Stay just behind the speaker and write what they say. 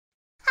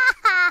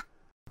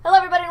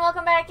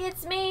back!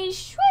 It's me,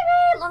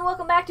 Shweebe, and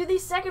welcome back to the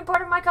second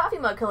part of my coffee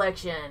mug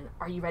collection.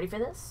 Are you ready for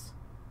this?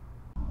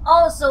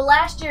 Oh, so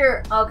last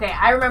year, okay,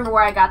 I remember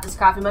where I got this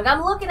coffee mug.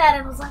 I'm looking at it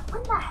and I was like,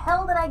 when the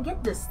hell did I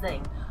get this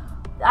thing?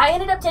 I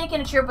ended up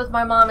taking a trip with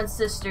my mom and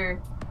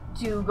sister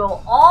to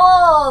go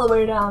all the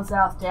way down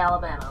south to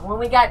Alabama. When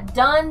we got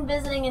done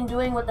visiting and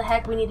doing what the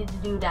heck we needed to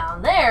do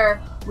down there,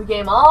 we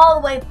came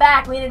all the way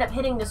back. We ended up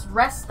hitting this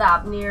rest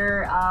stop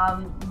near,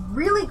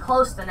 really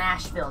close to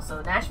Nashville,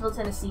 so Nashville,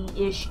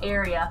 Tennessee-ish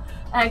area,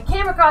 and I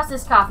came across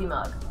this coffee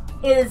mug.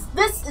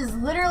 This is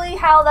literally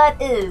how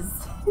that is.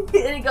 And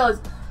it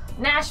goes,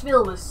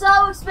 Nashville was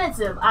so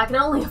expensive, I can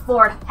only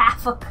afford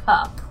half a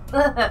cup.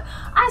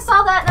 I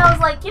saw that and I was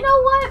like, you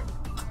know what?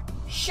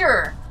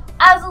 Sure.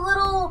 As a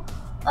little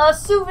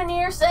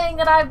souvenir saying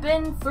that I've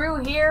been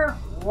through here,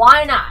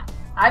 why not?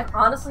 I've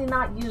honestly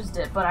not used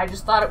it, but I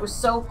just thought it was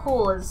so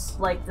cool as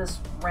like this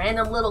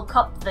random little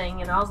cup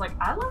thing, and I was like,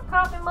 I love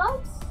coffee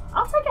mugs.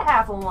 I'll take a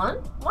half of one.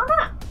 Why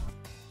not?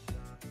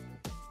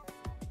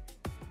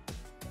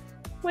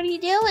 What are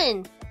you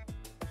doing?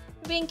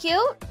 You being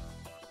cute?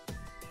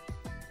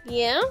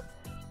 Yeah?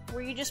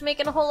 Were you just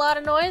making a whole lot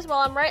of noise while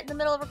I'm right in the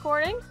middle of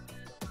recording?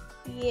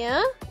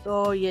 Yeah?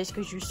 Oh, yes,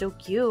 because you're so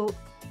cute.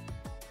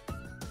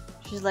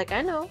 She's like,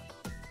 I know.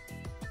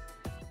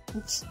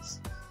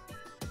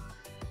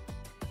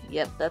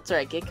 Yep, that's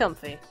right. Get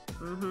comfy.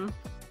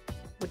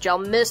 What y'all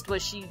missed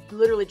was she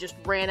literally just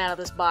ran out of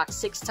this box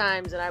 6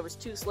 times and I was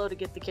too slow to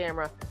get the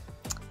camera.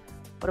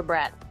 What a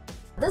brat.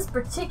 This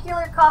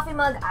particular coffee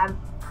mug, I'm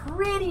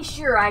pretty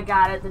sure I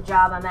got at the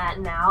job I'm at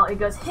now. It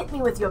goes, hit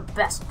me with your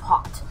best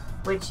pot,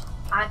 which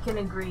I can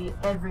agree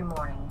every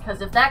morning.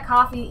 Because if that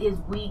coffee is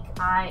weak,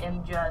 I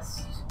am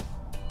just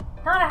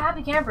not a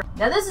happy camper.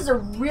 Now this is a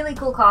really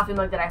cool coffee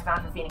mug that I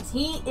found for Phoenix.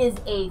 He is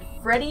a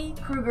Freddy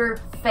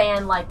Krueger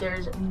fan like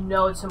there's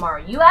no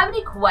tomorrow. You have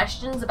any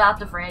questions about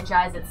the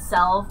franchise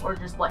itself, or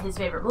just what his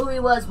favorite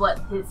movie was, what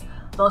his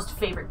most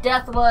favorite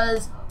death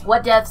was,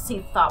 what deaths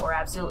he thought were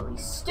absolutely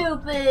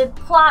stupid,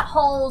 plot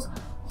holes,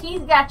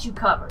 he's got you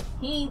covered.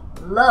 He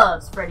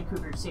loves Freddy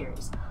Krueger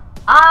series.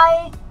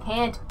 I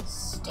can't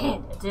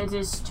stand it. It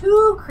is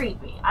too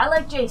creepy. I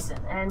like Jason,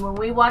 and when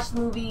we watched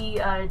the movie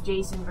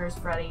Jason vs.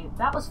 Freddy,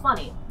 that was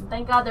funny. And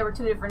thank God there were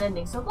 2 different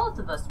endings, so both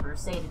of us were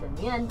sated in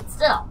the end, but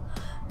still.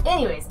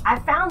 Anyways, I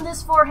found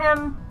this for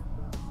him.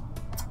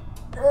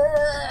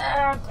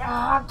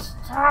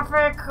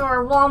 Topic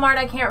or Walmart,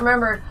 I can't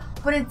remember,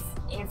 but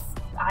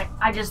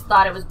I just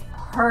thought it was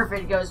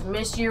perfect. It goes,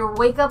 miss your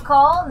wake-up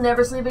call,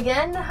 never sleep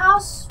again, how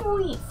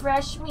sweet,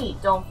 fresh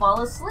meat, don't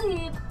fall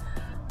asleep.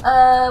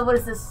 What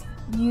is this?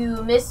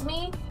 You miss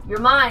me?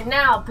 You're mine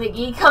now,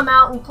 piggy. Come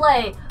out and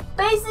play.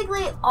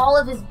 Basically, all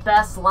of his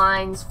best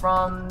lines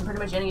from pretty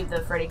much any of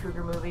the Freddy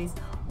Krueger movies.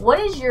 What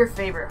is your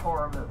favorite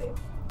horror movie?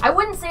 I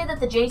wouldn't say that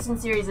the Jason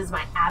series is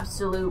my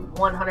absolute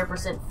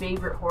 100%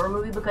 favorite horror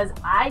movie because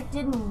I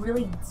didn't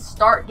really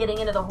start getting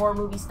into the horror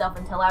movie stuff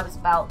until I was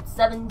about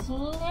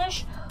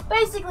 17-ish.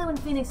 Basically, when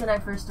Phoenix and I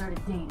first started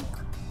dating.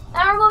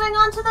 Now we're moving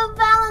on to the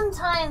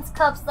Valentine's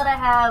cups that I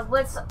have,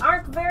 which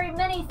aren't very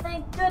many,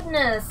 thank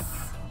goodness.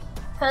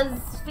 Because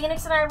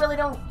Phoenix and I really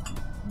don't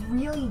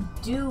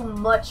do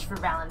much for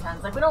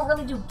Valentine's. Like, we don't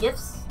really do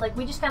gifts. Like,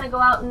 we just kind of go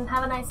out and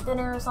have a nice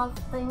dinner or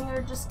something,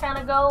 or just kind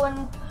of go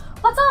and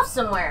butts off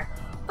somewhere.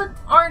 But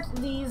aren't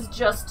these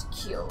just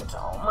cute?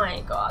 Oh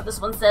my god. This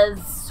one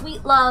says,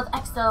 Sweet Love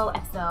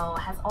XOXO.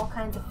 Has all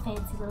kinds of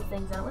fancy little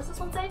things in it. What does this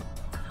one say?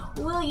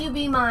 Will you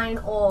be mine?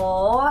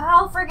 Oh,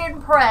 how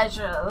friggin'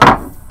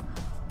 precious.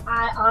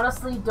 I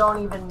honestly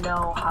don't even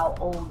know how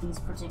old these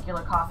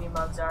particular coffee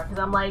mugs are, because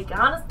I'm like,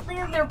 honestly,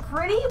 they're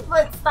pretty,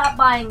 but stop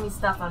buying me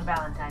stuff on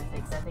Valentine's Day,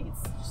 because I think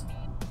it's just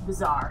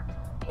bizarre.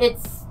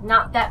 It's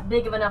not that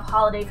big of enough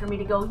holiday for me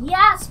to go,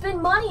 yeah,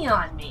 spend money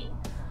on me.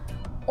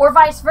 Or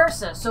vice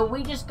versa, so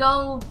we just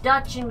go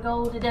Dutch and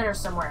go to dinner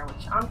somewhere,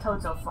 which I'm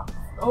totes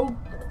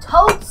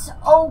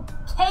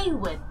okay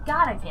with.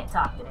 God, I can't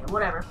talk today,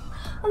 whatever.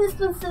 And this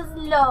one says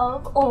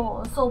love,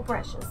 oh, so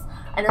precious.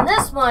 And then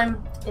this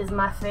one is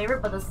my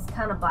favorite, but this is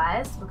kind of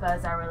biased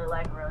because I really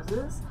like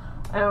roses.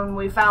 And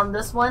we found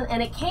this one,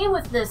 and it came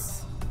with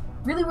this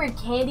really weird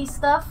candy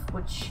stuff,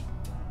 which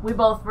we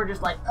both were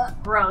just like,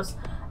 gross.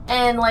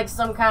 And like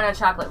some kind of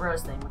chocolate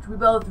rose thing, which we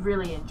both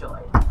really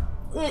enjoyed.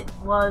 It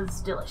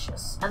was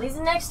delicious. Now these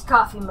next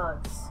coffee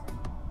mugs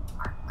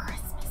are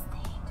Christmas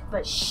themed,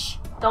 but shh,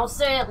 don't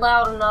say it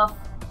loud enough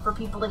for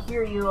people to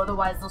hear you,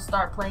 otherwise they'll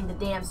start playing the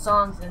damn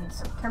songs and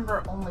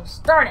September only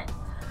started.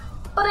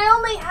 But I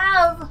only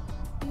have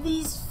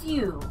these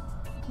few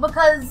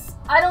because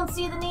I don't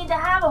see the need to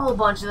have a whole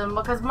bunch of them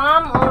because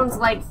Mom owns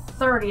like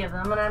 30 of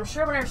them, and I'm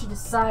sure whenever she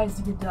decides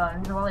to get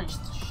done, she'll really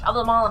just shove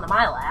them all into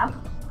my lap.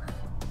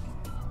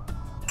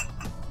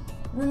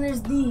 And then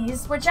there's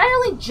these, which I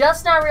only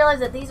just now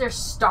realized that these are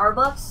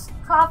Starbucks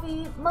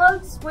coffee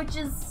mugs, which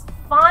is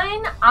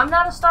fine. I'm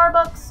not a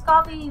Starbucks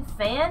coffee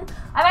fan.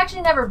 I've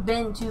actually never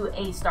been to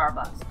a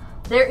Starbucks.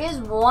 There is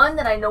one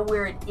that I know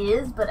where it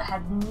is, but I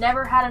have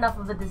never had enough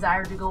of a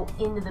desire to go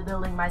into the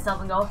building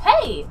myself and go,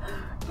 hey,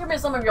 Give me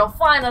some of your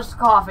finest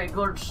coffee,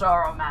 good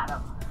sir or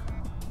madam.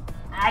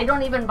 I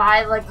don't even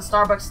buy, like, the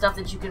Starbucks stuff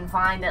that you can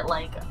find at,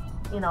 like,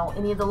 you know,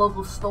 any of the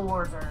local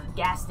stores or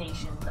gas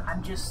stations.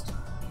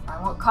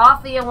 I want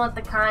coffee, I want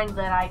the kind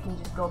that I can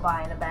just go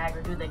buy in a bag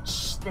or do the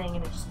thing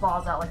and it just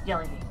falls out like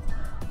jelly beans.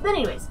 But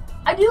anyways,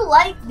 I do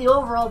like the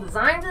overall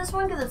design of this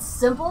one because it's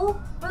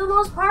simple for the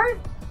most part,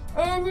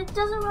 and it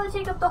doesn't really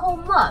take up the whole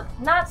mug.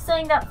 Not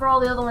saying that for all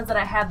the other ones that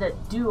I have that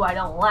I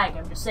don't like.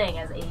 I'm just saying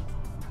as a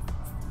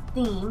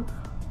theme,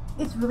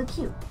 it's really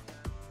cute.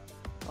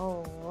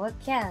 Oh,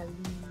 Callie.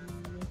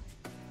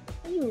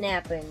 Are you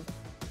napping?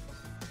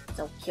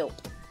 So cute.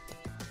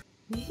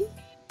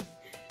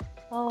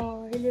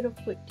 Oh, her little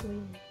foot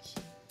twitch.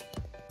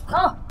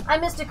 Oh, I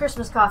missed a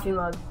Christmas coffee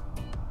mug.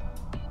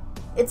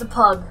 It's a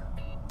pug.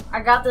 I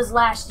got this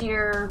last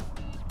year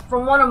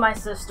from one of my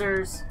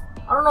sisters.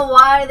 I don't know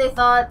why they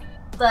thought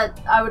that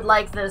I would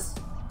like this,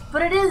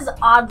 but it is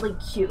oddly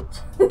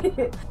cute.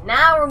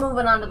 Now we're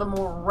moving on to the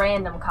more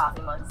random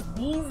coffee mugs.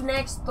 These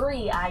next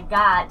three I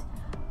got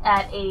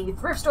at a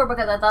thrift store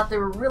because I thought they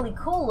were really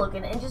cool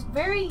looking and just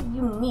very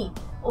unique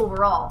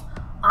overall.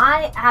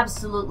 I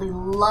absolutely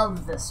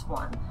love this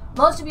one.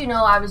 Most of you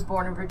know I was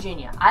born in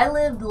Virginia. I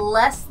lived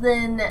less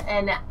than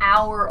an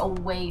hour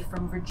away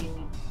from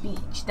Virginia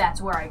Beach. That's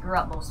where I grew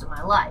up most of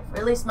my life, or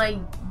at least my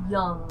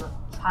young,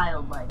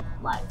 childlike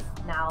life.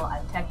 Now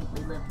I've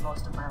technically lived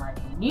most of my life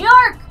in New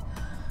York!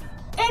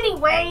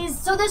 Anyways,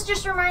 so this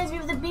just reminds me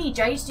of the beach.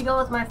 I used to go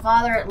with my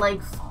father at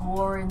like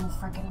 4 in the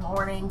freaking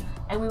morning,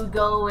 and we would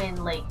go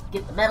and like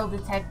get the metal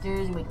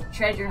detectors, and we'd go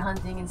treasure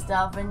hunting and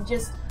stuff, and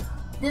just,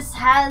 this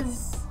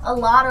has a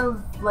lot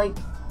of like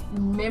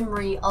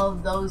memory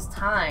of those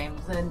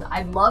times, and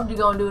I'd love to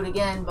go and do it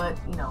again, but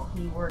you know,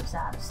 he works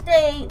out of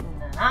state,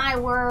 and then I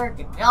work,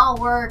 and we all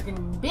work,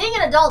 and being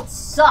an adult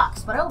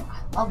sucks, but I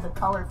love the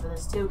color for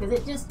this too,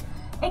 because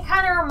it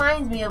kind of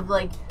reminds me of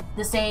like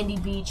the sandy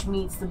beach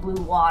meets the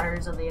blue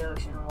waters of the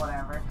ocean or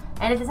whatever.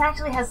 And it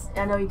actually has,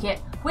 I know you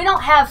can't, we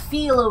don't have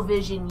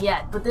philo-vision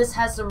yet, but this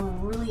has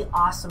some really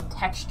awesome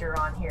texture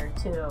on here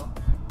too.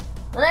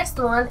 The next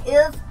one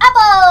is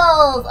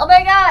apples! Oh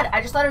my god! I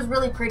just thought it was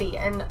really pretty,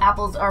 and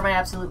apples are my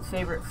absolute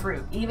favorite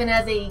fruit. Even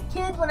as a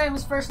kid, when I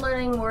was first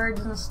learning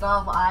words and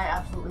stuff, I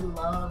absolutely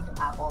loved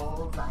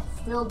apples. I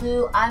still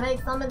do. I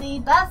make some of the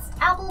best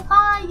apple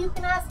pie. You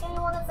can ask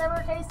anyone that's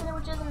ever tasted it,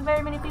 which isn't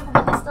very many people,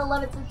 but they still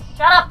love it, so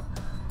shut up!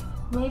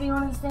 Maybe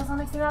one of these days I'll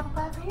make some apple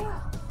pie for you.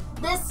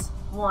 This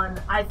one,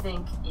 I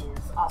think,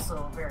 is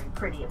also very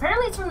pretty.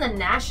 Apparently it's from the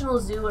National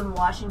Zoo in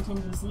Washington,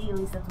 D.C. At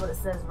least that's what it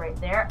says right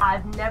there.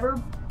 I've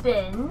never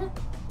been.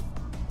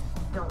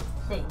 I don't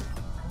think.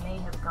 I may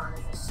have gone as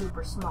a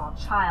super small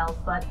child,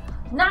 but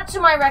not to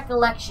my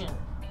recollection.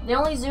 The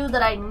only zoo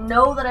that I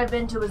know that I've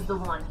been to is the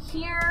one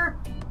here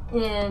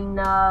in,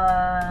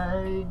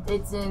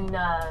 it's in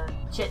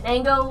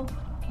Chenango,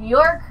 New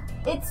York.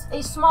 It's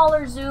a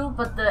smaller zoo,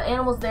 but the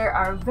animals there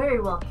are very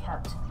well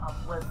kept up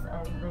with,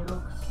 and they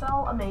look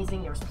so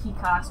amazing. There was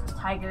peacocks, there was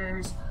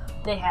tigers,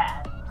 they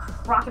had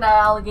crocodile,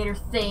 alligator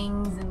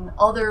things, and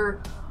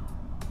other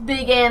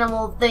big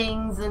animal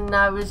things, and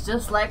I was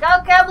just like,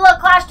 okay, I'm a little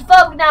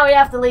claustrophobic now, we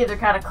have to leave, they're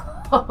kind of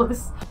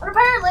close. But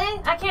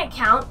apparently, I can't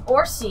count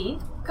or see,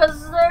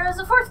 because there's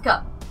a fourth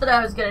cup that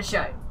I was going to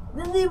show you.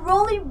 The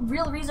only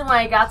real reason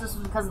why I got this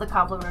was because of the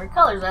complementary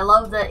colors. I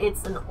love that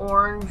it's an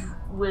orange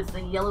with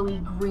a yellowy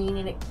green,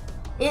 and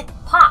it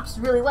pops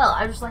really well.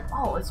 I was just like,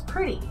 oh, it's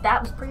pretty.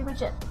 That was pretty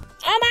much it.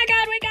 Oh my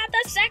god, we got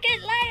the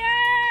second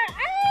layer!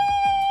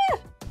 Ah!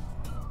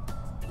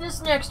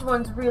 This next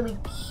one's really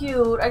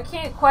cute. I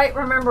can't quite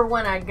remember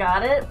when I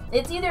got it.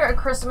 It's either a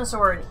Christmas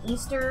or an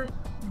Easter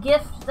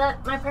gift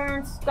that my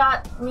parents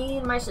got me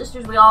and my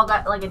sisters. We all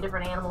got like a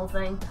different animal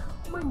thing.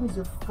 Mine was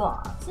a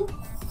fox. It's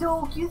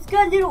so cute. It's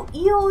got little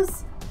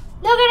eels.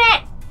 Look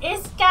at it!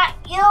 It's got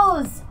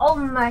eels! Oh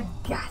my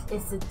god,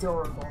 it's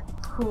adorable.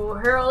 Who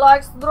here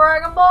likes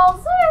Dragon Ball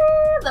Z?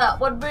 That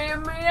would be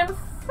me and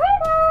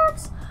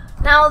Phoenix!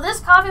 Now, this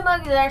coffee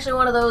mug is actually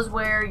one of those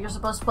where you're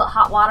supposed to put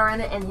hot water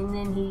in it and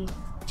then he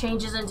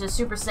changes into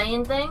Super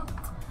Saiyan thing.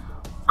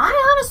 I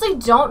honestly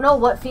don't know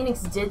what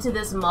Phoenix did to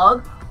this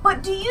mug,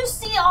 but do you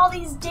see all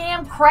these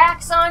damn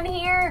cracks on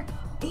here?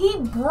 He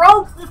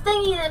broke the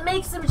thingy that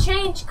makes him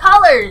change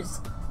colors.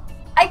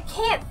 I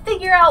can't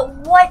figure out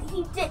what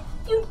he did.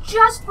 You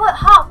just put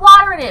hot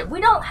water in it.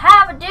 We don't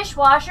have a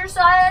dishwasher,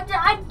 so I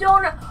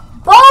don't know.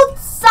 Both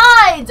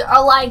sides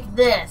are like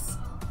this.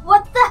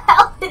 What the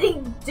hell did he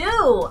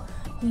do?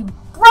 He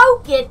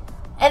broke it,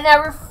 and I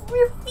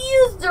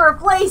refuse to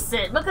replace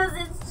it because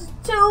it's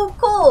too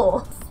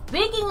cool.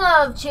 Speaking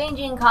of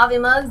changing coffee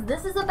mugs,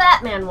 this is a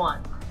Batman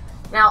one.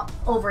 Now,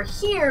 over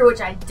here,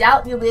 which I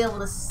doubt you'll be able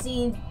to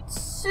see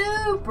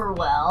super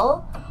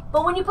well,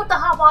 but when you put the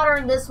hot water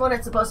in this one,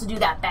 it's supposed to do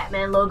that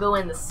Batman logo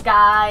in the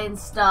sky and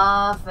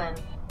stuff,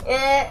 and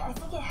I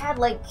think it had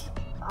like,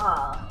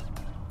 I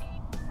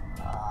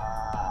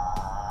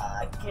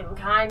can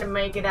kind of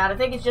make it out. I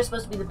think it's just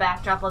supposed to be the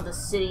backdrop of the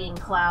city and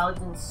clouds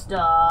and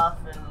stuff,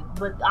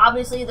 but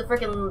obviously the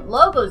freaking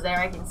logo's there,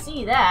 I can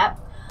see that.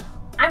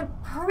 I'm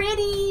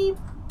pretty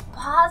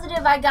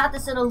positive I got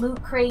this in a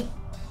loot crate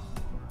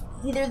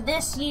either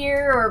this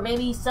year or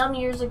maybe some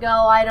years ago,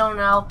 I don't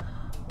know.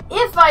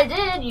 If I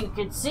did, you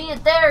could see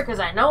it there because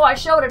I know I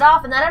showed it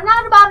off and that I'm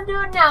not about to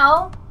do it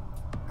now.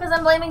 Because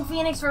I'm blaming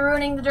Phoenix for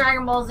ruining the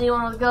Dragon Ball Z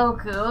one with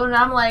Goku, and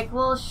I'm like,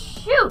 well,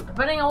 shoot,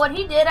 depending on what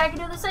he did, I could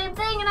do the same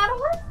thing, and I don't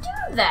want to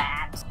do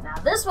that. Now,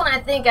 this one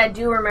I think I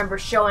do remember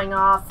showing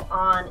off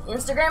on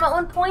Instagram at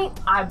one point,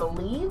 I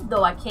believe,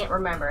 though I can't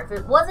remember. If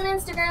it wasn't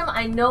Instagram,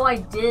 I know I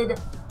did.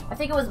 I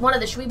think it was one of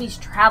the Shweebe's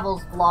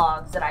Travels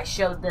vlogs that I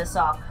showed this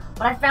off.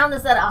 But I found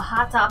this at a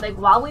Hot Topic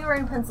while we were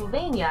in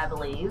Pennsylvania, I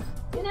believe.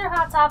 Either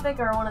Hot Topic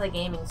or one of the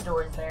gaming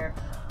stores there.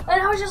 And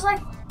I was just like,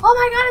 oh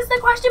my god, it's the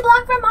question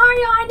block from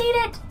Mario, I need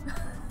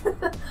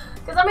it!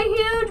 Because I'm a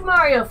huge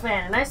Mario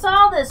fan, and I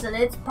saw this, and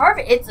it's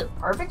perfect. It's a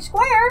perfect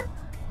square,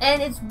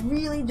 and it's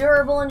really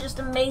durable and just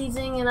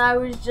amazing, and I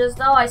was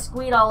just, I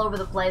squeed all over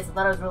the place. I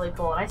thought it was really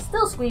cool, and I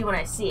still squeed when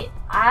I see it.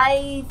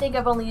 I think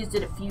I've only used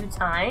it a few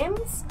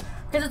times,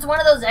 because it's one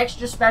of those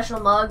extra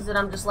special mugs that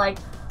I'm just like,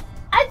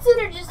 I'd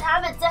sooner just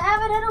have it to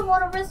have it, I don't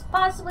want to risk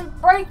possibly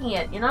breaking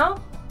it, you know?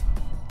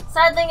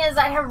 Sad thing is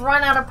I have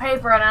run out of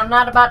paper and I'm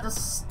not about to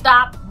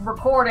stop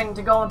recording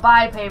to go and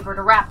buy paper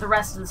to wrap the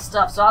rest of the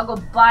stuff. So I'll go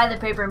buy the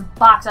paper and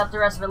box up the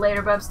rest of it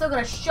later. But I'm still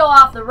going to show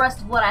off the rest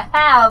of what I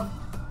have.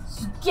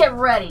 So get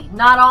ready.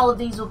 Not all of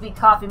these will be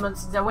coffee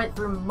mugs since I went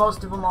through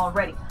most of them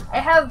already. I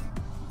have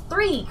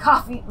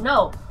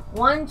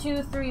 1,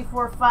 2, 3,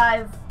 4,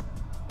 5,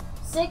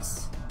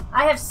 6.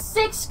 I have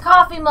 6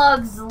 coffee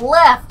mugs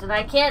left. And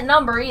I can't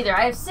number either.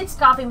 I have 6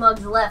 coffee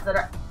mugs left that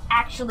are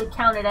actually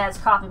counted as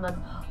coffee mugs.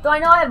 Though I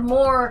know I have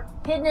more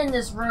hidden in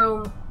this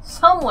room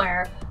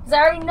somewhere, because I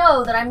already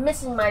know that I'm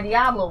missing my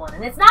Diablo one,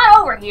 and it's not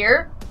over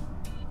here.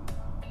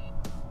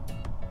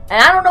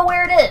 And I don't know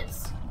where it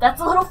is.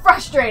 That's a little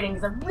frustrating,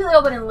 because I really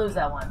hope I didn't lose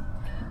that one.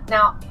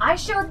 Now, I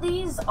showed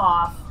these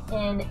off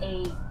in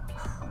a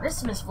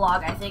Christmas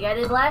vlog I think I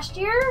did last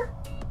year,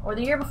 or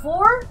the year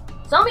before.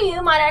 Some of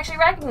you might actually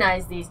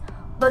recognize these,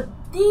 but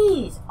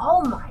these,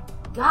 oh my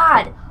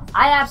god,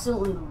 I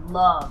absolutely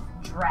love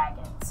dragons.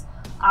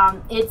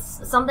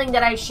 It's something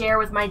that I share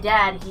with my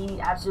dad.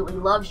 He absolutely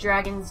loves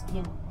dragons.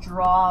 He can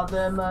draw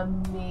them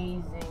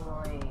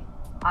amazingly.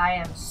 I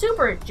am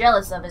super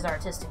jealous of his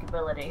artistic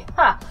ability.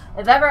 Ha!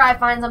 If ever I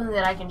find something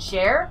that I can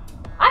share,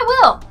 I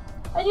will.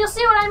 And you'll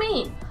see what I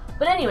mean.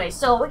 But anyway,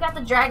 so we got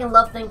the dragon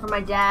love thing for my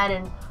dad,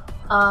 and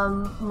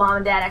mom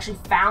and dad actually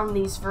found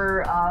these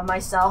for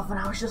myself, and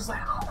I was just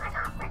like, oh my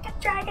god,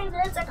 freaking dragon!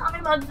 It's a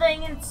coffee mug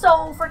thing, and it's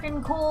so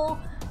freaking cool.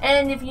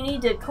 And if you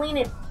need to clean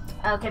it,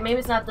 okay, maybe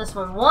it's not this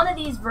one. One of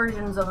these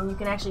versions of them, you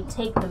can actually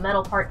take the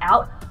metal part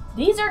out.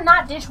 These are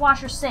not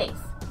dishwasher safe.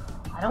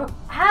 I don't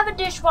have a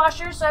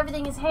dishwasher, so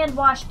everything is hand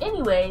washed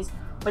anyways.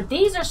 But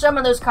these are some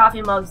of those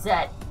coffee mugs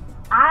that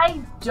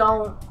I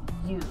don't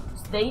use.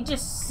 They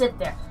just sit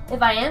there.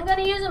 If I am going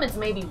to use them, it's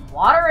maybe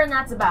water and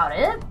that's about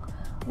it.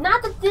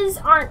 Not that these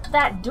aren't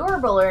that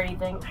durable or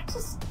anything.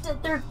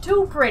 They're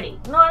too pretty.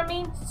 You know what I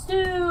mean?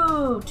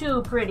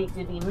 Too pretty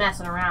to be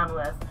messing around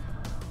with.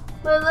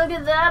 But look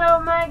at that, oh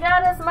my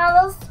god, it's my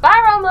little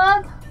Spyro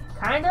mug!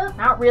 Kinda,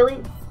 not really,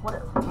 it's what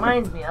it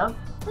reminds me of.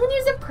 And then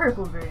here's a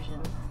purple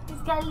version.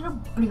 It's got a little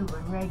blue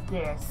one right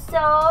there.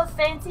 So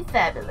fancy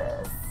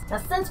fabulous. Now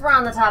since we're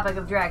on the topic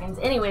of dragons,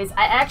 anyways,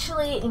 I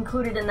actually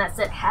included in that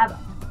set have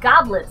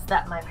goblets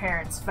that my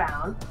parents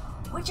found,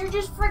 which are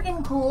just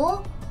freaking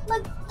cool.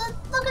 Look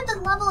at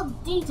the level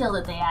of detail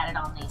that they added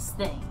on these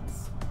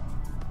things.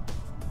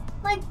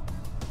 Like,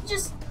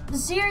 just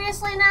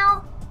seriously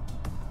now?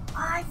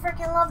 I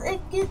freaking love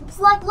it. It's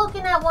like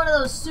looking at one of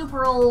those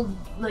super old,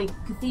 like,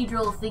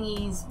 cathedral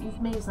thingies.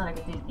 Maybe it's not a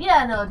cathedral.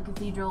 Yeah, no, a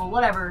cathedral,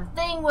 whatever.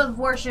 Thing with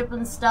worship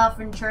and stuff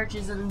and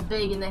churches and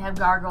big and they have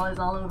gargoyles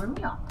all over them.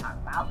 You know what I'm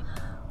talking about.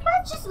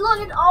 But just look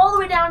at all the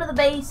way down to the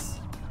base.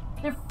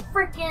 They're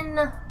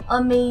freaking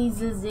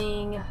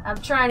amazing.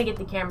 I'm trying to get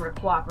the camera to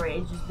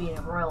cooperate. It's just being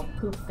a royal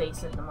poop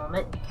face at the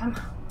moment. Come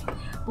on.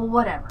 But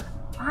whatever.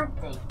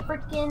 Aren't they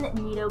freaking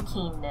neato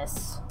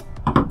keenness?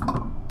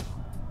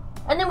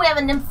 And then we have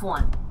a nymph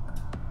one.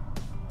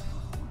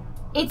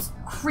 It's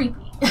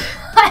creepy.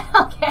 I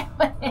don't care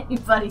what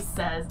anybody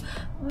says.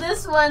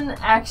 This one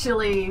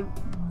actually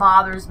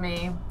bothers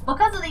me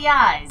because of the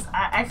eyes.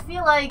 I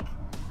feel like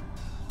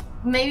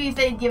maybe if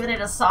they'd given it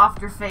a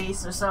softer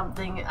face or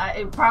something,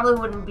 it probably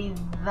wouldn't be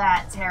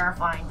that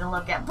terrifying to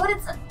look at. But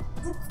it's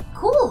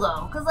cool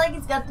though, because like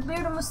it's got the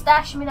beard and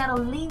mustache made out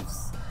of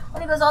leaves,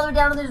 and it goes all the way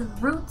down to those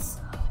roots,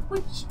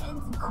 which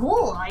is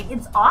cool. Like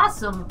it's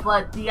awesome,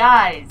 but the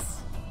eyes.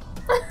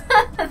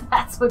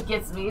 That's what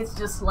gets me. It's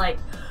just like,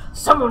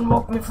 someone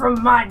woke me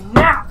from my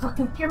nap.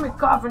 Give me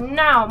coffee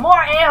now.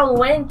 More ale,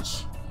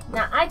 wench.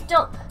 Now,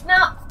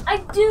 I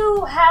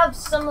do have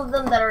some of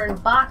them that are in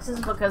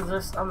boxes because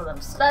there's some of them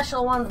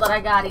special ones that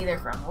I got either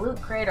from a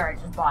Loot Crate or I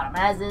just bought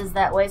them as is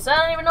that way, so I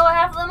don't even know what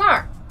half of them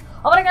are.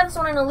 Oh, but I got this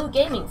one in a Loot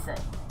Gaming thing.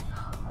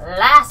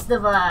 Last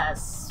of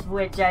Us,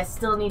 which I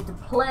still need to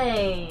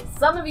play.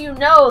 Some of you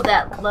know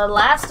that The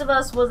Last of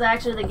Us was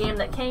actually the game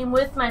that came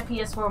with my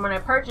PS4 when I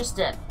purchased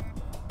it.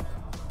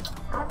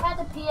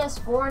 the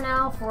PS4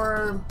 now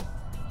for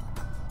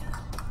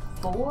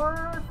 4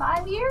 or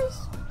 5 years,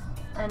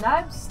 and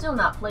I've still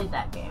not played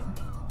that game.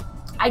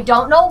 I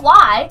don't know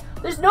why.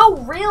 There's no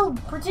real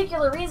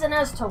particular reason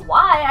as to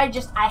why.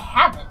 I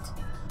haven't.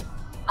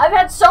 I've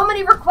had so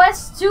many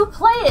requests to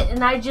play it,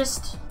 and I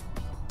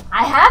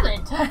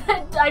haven't.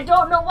 I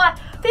don't know why.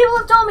 People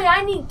have told me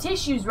I need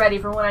tissues ready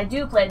for when I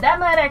do play it. That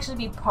might actually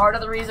be part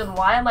of the reason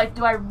why. I'm like,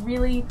 do I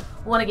really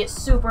want to get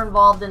super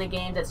involved in a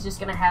game that's just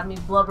going to have me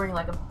blubbering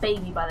like a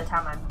baby by the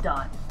time I'm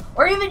done?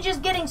 Or even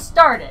just getting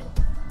started?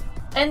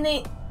 And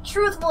the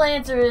truthful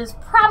answer is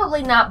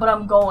probably not, but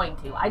I'm going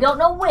to. I don't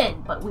know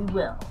when, but we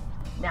will.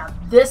 Now,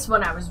 this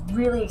one I was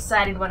really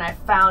excited when I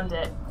found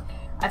it.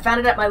 I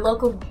found it at my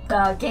local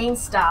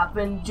GameStop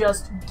and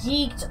just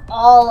geeked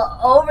all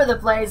over the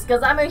place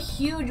because I'm a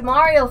huge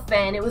Mario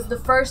fan. It was the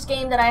first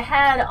game that I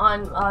had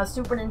on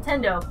Super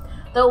Nintendo,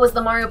 though it was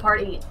the Mario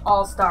Party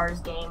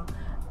All-Stars game.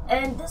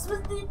 And this was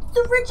the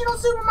original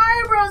Super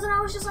Mario Bros. And I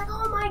was just like,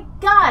 oh my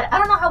god. I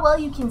don't know how well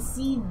you can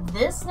see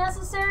this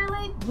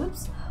necessarily.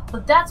 Oops.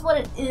 But that's what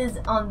it is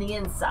on the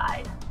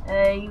inside.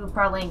 You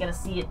probably ain't gonna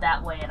see it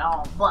that way at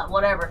all, but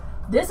whatever.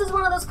 This is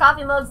one of those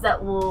coffee mugs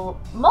that will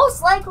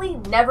most likely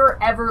never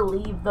ever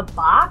leave the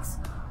box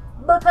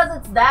because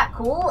it's that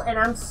cool, and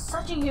I'm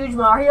such a huge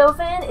Mario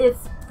fan,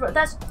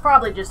 that's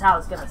probably just how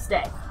it's gonna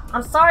stay.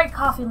 I'm sorry,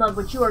 coffee mug,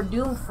 but you are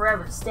doomed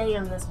forever to stay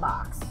in this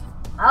box.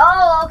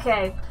 Oh,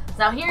 okay.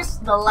 Now here's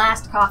the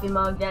last coffee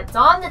mug that's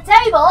on the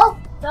table.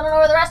 I don't know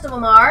where the rest of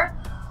them are.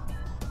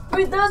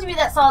 For those of you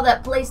that saw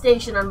that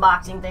PlayStation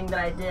unboxing thing that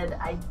I did,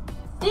 I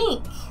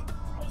think,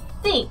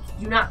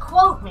 do not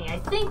quote me, I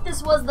think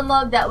this was the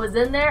mug that was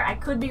in there. I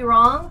could be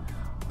wrong,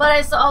 but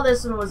I saw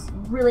this and was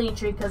really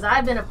intrigued because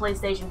I've been a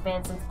PlayStation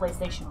fan since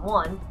PlayStation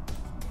 1.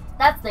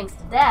 That's thanks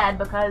to Dad,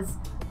 because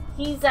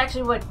he's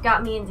actually what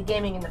got me into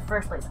gaming in the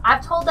first place.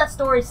 I've told that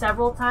story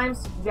several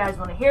times. If you guys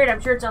want to hear it, I'm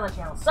sure it's on the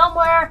channel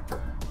somewhere.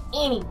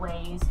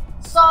 Anyways,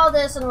 saw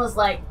this and was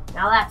like,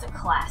 now that's a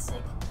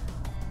classic.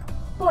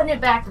 Putting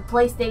it back to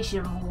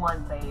PlayStation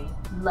 1, baby.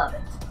 Love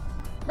it.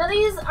 Now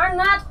these are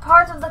not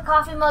part of the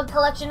coffee mug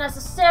collection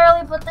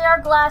necessarily, but they are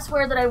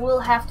glassware that I will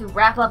have to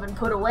wrap up and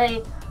put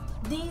away.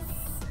 These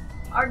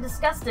are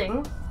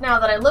disgusting now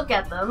that I look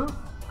at them.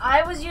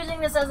 I was using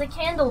this as a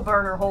candle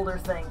burner holder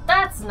thing.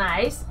 That's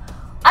nice.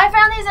 I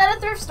found these at a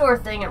thrift store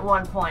thing at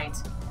one point,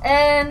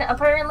 and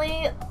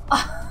apparently...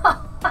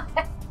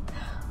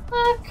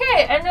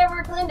 okay, I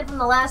never cleaned it from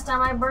the last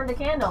time I burned a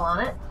candle on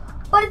it.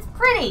 But it's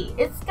pretty.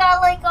 It's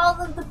got like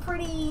all of the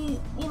pretty,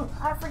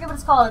 I forget what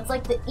it's called. It's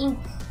like the ink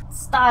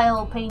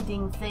style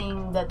painting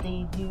thing that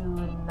they do,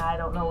 and I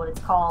don't know what it's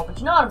called, but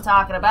you know what I'm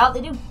talking about.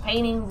 They do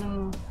paintings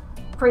and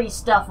pretty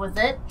stuff with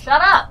it.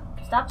 Shut up.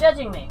 Stop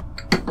judging me.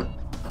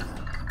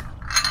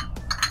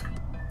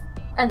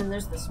 And then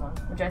there's this one,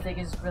 which I think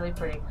is really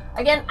pretty.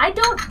 Again, I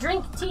don't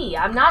drink tea.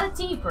 I'm not a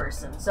tea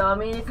person. So, I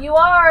mean, if you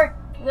are,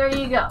 there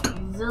you go.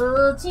 These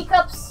little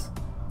teacups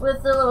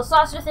with the little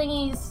saucer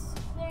thingies.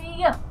 There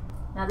you go.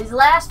 Now, these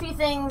last few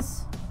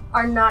things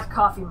are not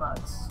coffee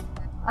mugs.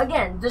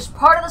 Again, just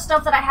part of the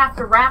stuff that I have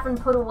to wrap and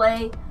put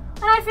away,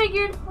 and I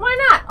figured, why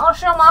not? I'll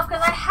show them off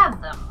because I have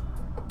them.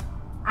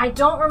 I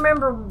don't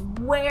remember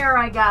where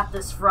I got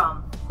this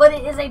from, but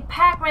it is a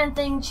Pac-Man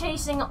thing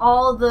chasing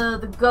all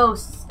the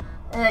ghosts.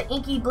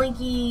 Inky,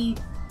 Blinky,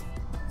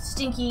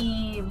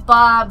 Stinky,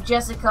 Bob,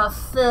 Jessica,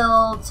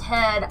 Phil,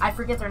 Ted. I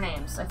forget their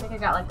names. I think I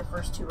got like the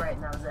first two right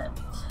and that was it.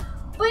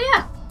 But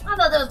yeah, I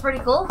thought that was pretty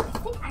cool. I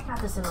think I got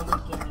this in a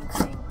Elite Gaming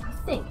thing. I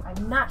think.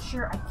 I'm not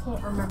sure. I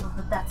can't remember,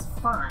 but that's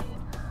fine.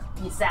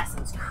 The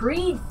Assassin's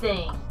Creed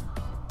thing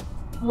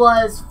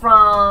was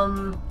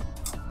from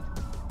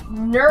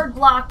Nerd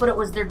Block, but it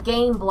was their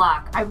game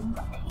block.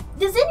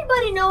 Does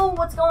anybody know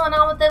what's going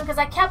on with them? Because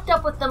I kept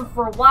up with them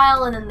for a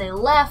while and then they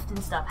left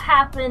and stuff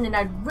happened, and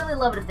I'd really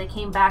love it if they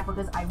came back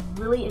because I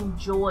really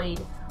enjoyed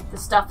the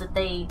stuff that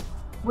they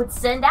would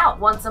send out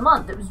once a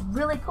month. It was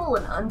really cool,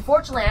 and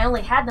unfortunately I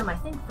only had them I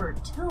think for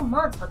 2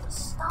 months, but the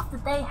stuff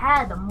that they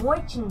had, the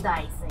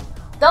merchandising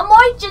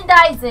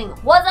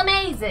was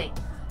amazing.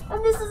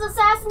 And this is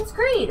Assassin's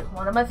Creed,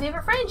 one of my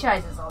favorite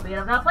franchises, albeit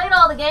I've not played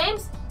all the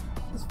games.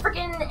 This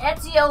freaking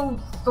Ezio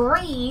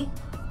 3,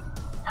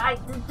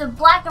 the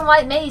black and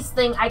white maze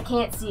thing, I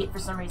can't see it for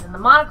some reason. The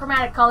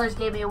monochromatic colors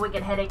gave me a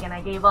wicked headache and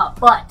I gave up,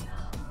 but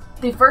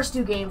the first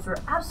 2 games were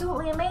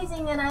absolutely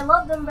amazing and I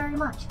loved them very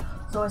much.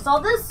 So I saw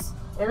this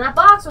in that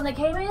box when they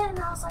came in and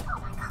I was like,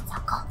 oh my god,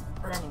 so cool.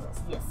 But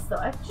anyways, yes, so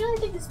I actually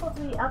think it's supposed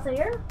to be out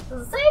there.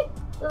 Does it say?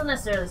 Doesn't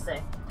necessarily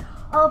say.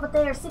 Oh, but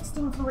they are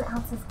 16 fluid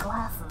ounces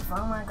glasses.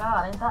 Oh my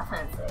god, ain't that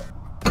fancy.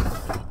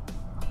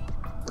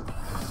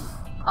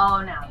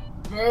 Oh, now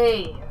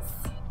these.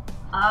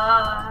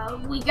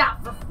 We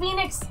got for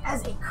Phoenix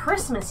as a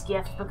Christmas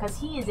gift because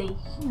he is a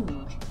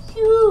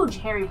huge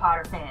Harry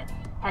Potter fan.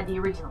 Had the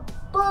original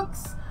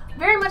books,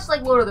 very much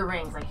like Lord of the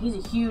Rings. Like, he's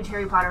a huge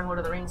Harry Potter and Lord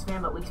of the Rings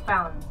fan, but we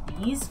found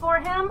these for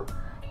him.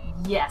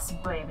 Yes,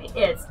 baby.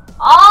 It's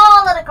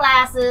all of the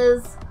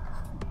classes.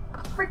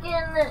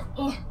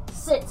 Freaking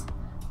sit.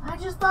 I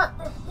just thought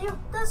that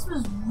this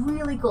was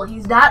really cool.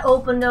 He's not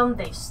opened them.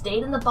 They've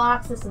stayed in the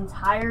box this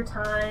entire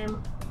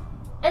time.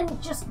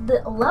 And just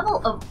the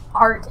level of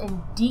art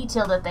and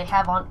detail that they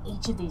have on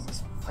each of these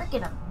is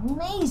freaking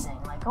amazing.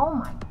 Like, oh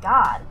my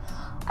god.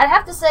 I'd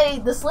have to say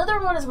the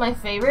Slytherin one is my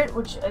favorite,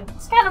 which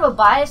it's kind of a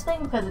biased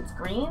thing because it's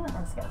green and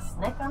it's got a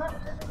snake on it,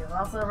 which I think is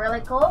also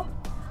really cool.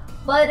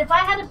 But if I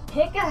had to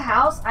pick a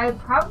house, I would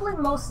probably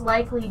most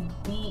likely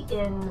be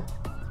in...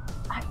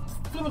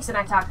 Phoenix and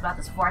I talked about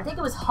this before. I think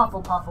it was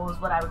Hufflepuff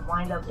is what I would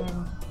wind up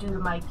in due to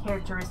my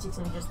characteristics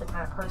and just the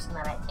kind of person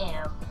that I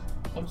am.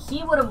 And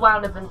he would have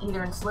wound up in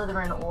either in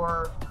Slytherin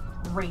or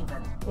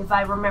Raven, if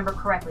I remember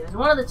correctly. It was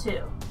one of the two.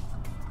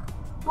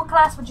 What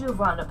class would you have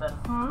wound up in?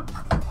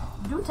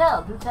 Do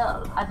tell, do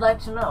tell. I'd like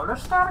to know.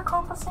 Let's start a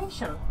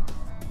conversation.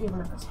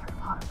 Even if it's Harry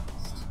Potter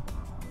based.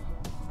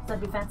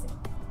 That'd be fancy.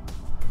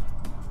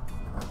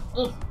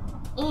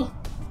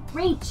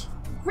 Reach!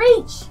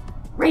 Reach!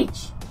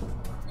 Reach!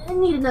 I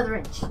need another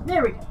inch.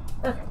 There we go.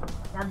 Okay.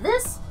 Now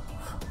this...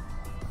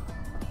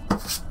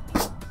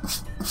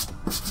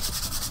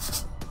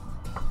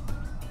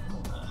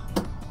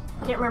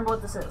 Can't remember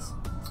what this is.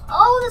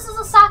 Oh, this is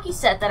a sake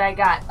set that I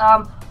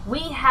got. We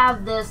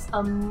have this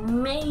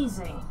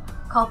amazing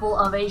couple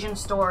of Asian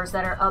stores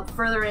that are up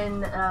further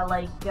in,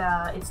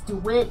 it's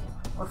DeWitt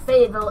or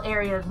Fayetteville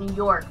area of New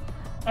York.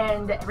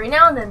 And every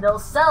now and then they'll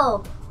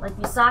sell like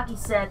these sake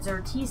sets or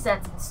tea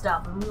sets and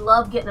stuff. And we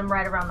love getting them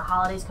right around the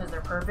holidays because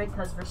they're perfect.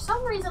 Because for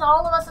some reason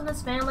all of us in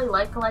this family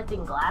like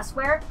collecting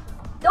glassware.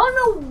 Don't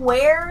know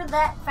where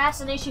that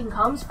fascination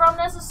comes from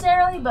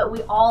necessarily, but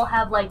we all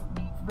have like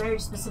very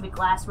specific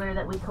glassware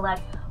that we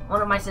collect.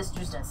 One of my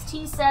sisters does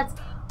tea sets.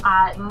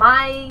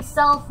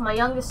 Myself, my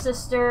youngest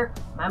sister,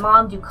 my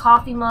mom do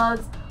coffee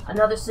mugs.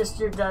 Another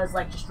sister does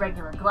like just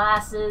regular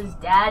glasses.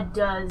 Dad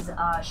does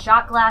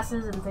shot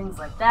glasses and things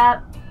like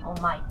that. Oh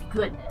my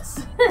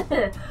goodness.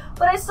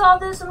 But I saw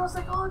this and I was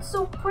like, oh, it's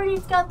so pretty.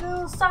 It's got the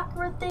little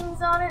sakura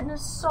things on it and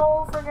it's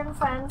so friggin'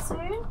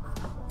 fancy.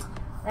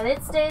 And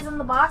it stays in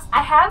the box.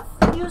 I have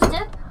used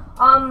it.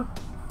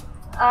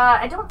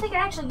 I don't think I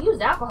actually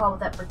used alcohol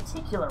with that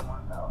particular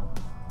one though.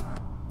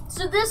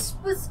 So this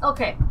was,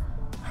 okay.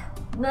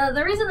 Now,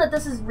 the reason that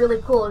this is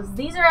really cool is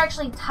these are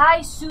actually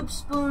Thai soup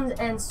spoons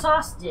and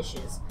sauce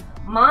dishes.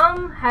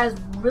 Mom has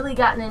really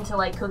gotten into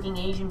like cooking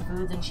Asian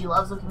foods and she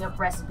loves looking up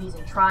recipes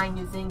and trying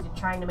new things and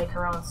trying to make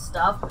her own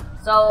stuff.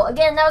 So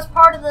again, that was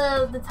part of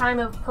the time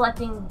of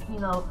collecting, you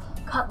know,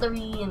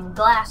 cutlery and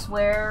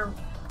glassware,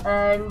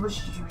 and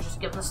she was just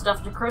giving the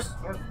stuff to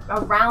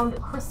around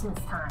Christmas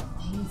time.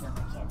 Jesus,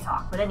 I can't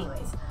talk. But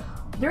anyways.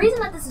 The reason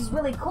that this is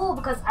really cool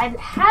because I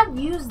have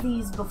used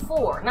these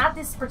before, not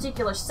this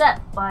particular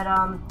set, but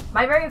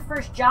my very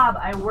first job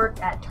I worked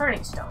at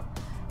Turning Stone.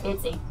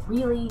 It's a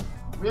really,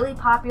 really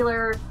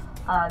popular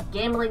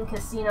gambling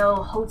casino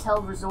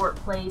hotel resort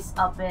place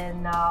up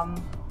in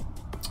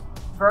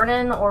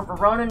Vernon or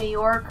Verona, New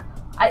York.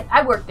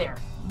 I worked there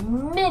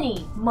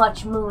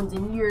much moons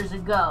and years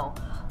ago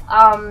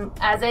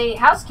as a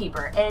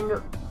housekeeper,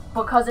 and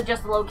because of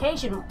just the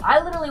location,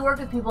 I literally worked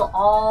with people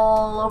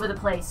all over the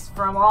place,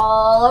 from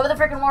all over the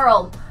freaking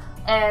world.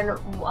 And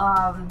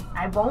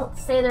I won't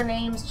say their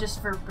names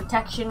just for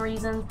protection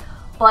reasons,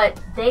 but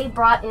they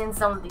brought in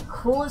some of the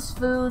coolest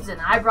foods,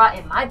 and I brought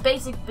in my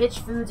basic bitch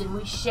foods, and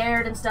we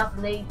shared and stuff,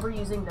 and they were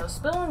using those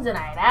spoons, and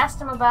I had asked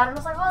them about it, and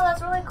I was like, oh,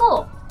 that's really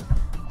cool.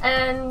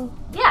 And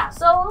yeah,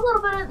 so a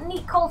little bit of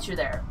neat culture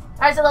there.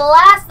 Alright, so the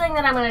last thing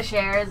that I'm going to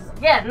share is,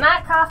 again,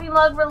 not coffee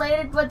mug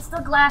related, but still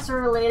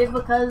glassware related,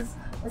 because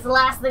it's the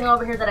last thing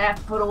over here that I have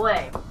to put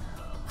away.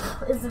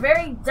 It's a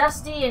very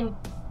dusty and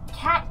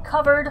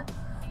cat-covered,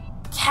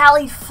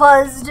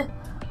 cali-fuzzed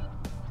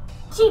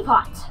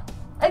teapot.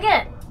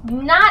 Again,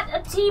 not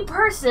a tea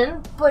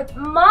person, but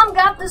Mom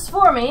got this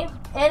for me,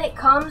 and it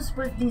comes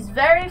with these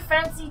very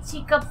fancy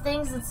teacup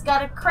things that's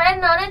got a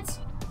crayon on it,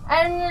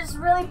 and it's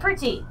really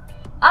pretty.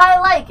 I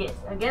like it.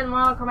 Again,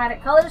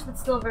 monochromatic colors, but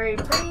still very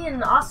pretty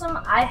and awesome.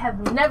 I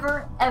have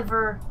never,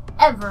 ever,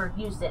 ever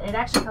used it. It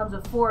actually comes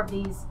with 4 of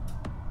these.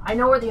 I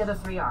know where the other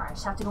 3 are. I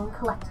just have to go and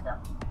collect them.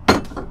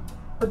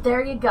 But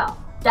there you go.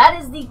 That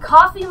is the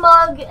coffee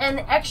mug and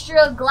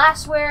extra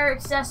glassware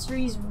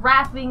accessories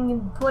wrapping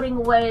and putting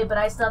away, but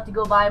I still have to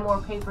go buy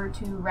more paper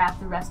to wrap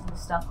the rest of the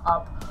stuff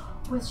up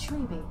with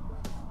Shweebe.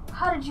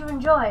 How did you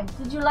enjoy?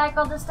 Did you like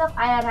all this stuff?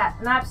 I had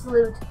an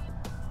absolute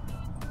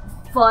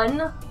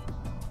fun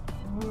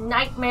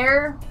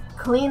nightmare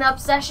cleanup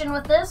session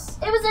with this.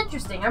 It was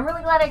interesting. I'm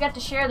really glad I got to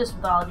share this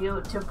with all of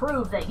you to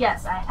prove that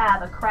yes, I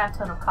have a crap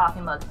ton of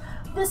coffee mugs.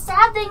 The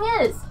sad thing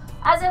is,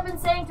 as I've been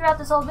saying throughout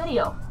this whole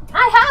video,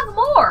 I have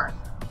more.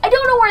 I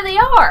don't know where they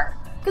are.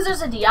 Because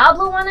there's a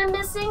Diablo one I'm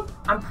missing.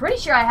 I'm pretty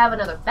sure I have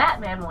another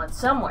Batman one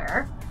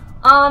somewhere.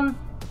 God,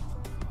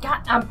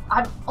 I'm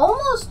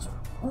almost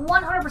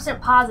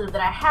 100% positive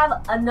that I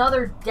have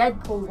another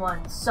Deadpool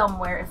one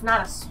somewhere, if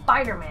not a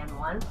Spider-Man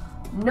one.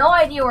 No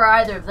idea where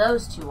either of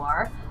those two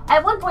are.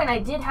 At one point I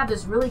did have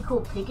this really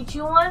cool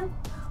Pikachu one,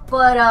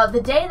 but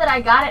the day that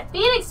I got it,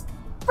 Phoenix,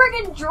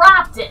 friggin'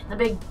 dropped it, the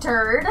big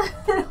turd.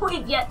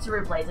 We've yet to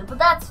replace it, but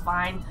that's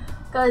fine.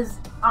 Because,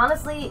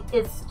 honestly,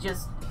 it's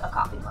just a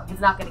coffee mug.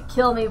 It's not going to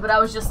kill me, but I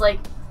was just like,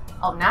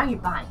 oh, now you're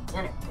buying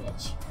dinner,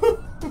 bitch.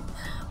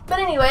 But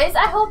anyways,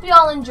 I hope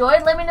y'all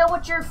enjoyed. Let me know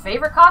what your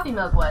favorite coffee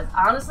mug was.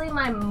 Honestly,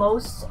 my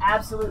most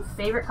absolute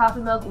favorite coffee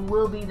mug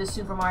will be the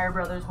Super Mario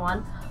Brothers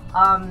one.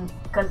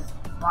 Because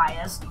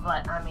biased,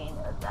 but I mean,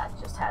 that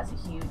just has a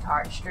huge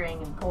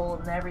heartstring and pull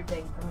and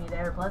everything for me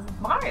there. Plus, it's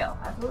Mario.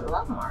 I absolutely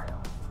love Mario.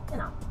 You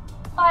know,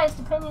 biased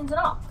opinions and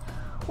all.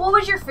 What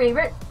was your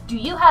favorite? Do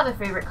you have a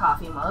favorite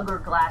coffee mug or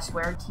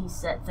glassware, tea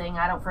set thing?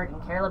 I don't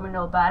freaking care. Let me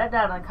know about it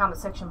down in the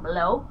comment section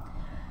below.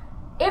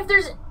 If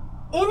there's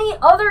any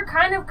other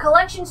kind of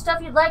collection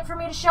stuff you'd like for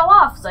me to show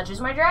off, such as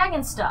my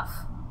dragon stuff,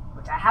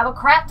 which I have a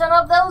crap ton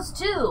of those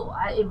too.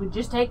 It would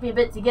just take me a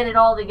bit to get it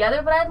all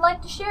together, but I'd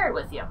like to share it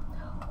with you.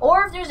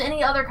 Or if there's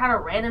any other kind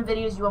of random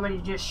videos you want me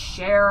to just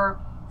share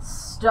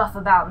stuff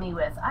about me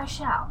with, I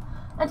shall.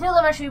 Until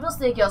then, my Shweebles,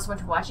 thank you all so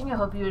much for watching. I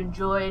hope you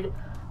enjoyed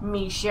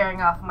me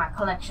sharing off my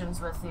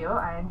collections with you.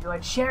 I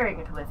enjoyed sharing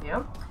it with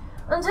you.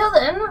 Until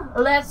then,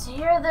 let's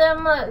hear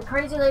them.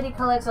 Crazy Lady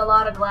collects a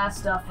lot of glass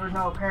stuff for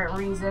no apparent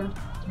reason.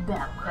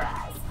 Battle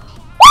cries.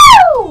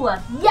 Woo!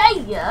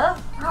 Yeah!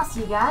 I'll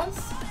see you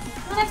guys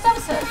in the next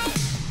episode.